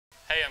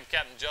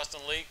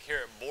Justin Leak here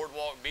at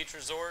Boardwalk Beach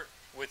Resort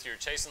with your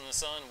Chasing the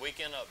Sun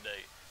weekend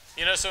update.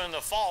 You know, so in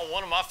the fall,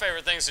 one of my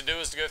favorite things to do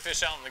is to go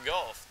fish out in the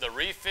Gulf. The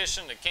reef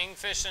fishing, the king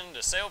fishing,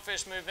 the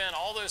sailfish move in,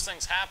 all those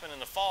things happen in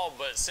the fall,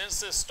 but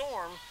since this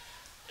storm,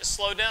 it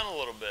slowed down a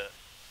little bit.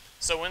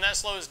 So when that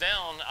slows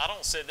down, I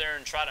don't sit there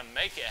and try to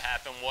make it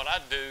happen. What I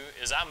do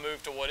is I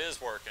move to what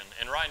is working.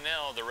 And right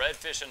now, the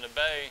redfish in the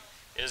bay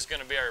is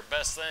going to be our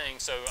best thing.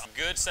 So a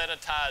good set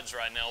of tides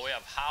right now. We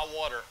have high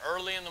water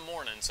early in the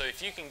morning. So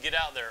if you can get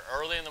out there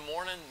early in the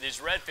morning, these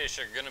redfish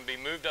are going to be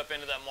moved up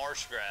into that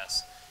marsh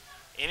grass.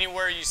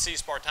 Anywhere you see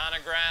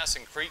spartina grass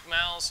and creek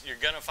mouths, you're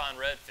going to find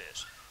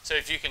redfish. So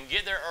if you can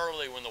get there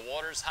early when the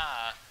water's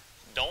high,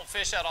 don't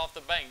fish out off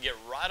the bank. Get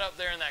right up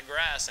there in that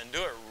grass and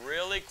do it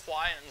really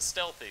quiet and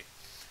stealthy.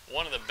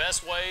 One of the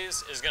best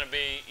ways is going to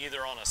be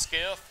either on a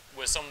skiff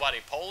with somebody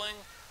poling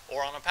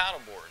or on a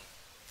paddleboard.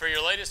 For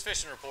your latest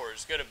fishing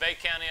reports, go to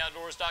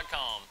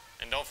BayCountyOutdoors.com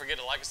and don't forget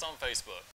to like us on Facebook.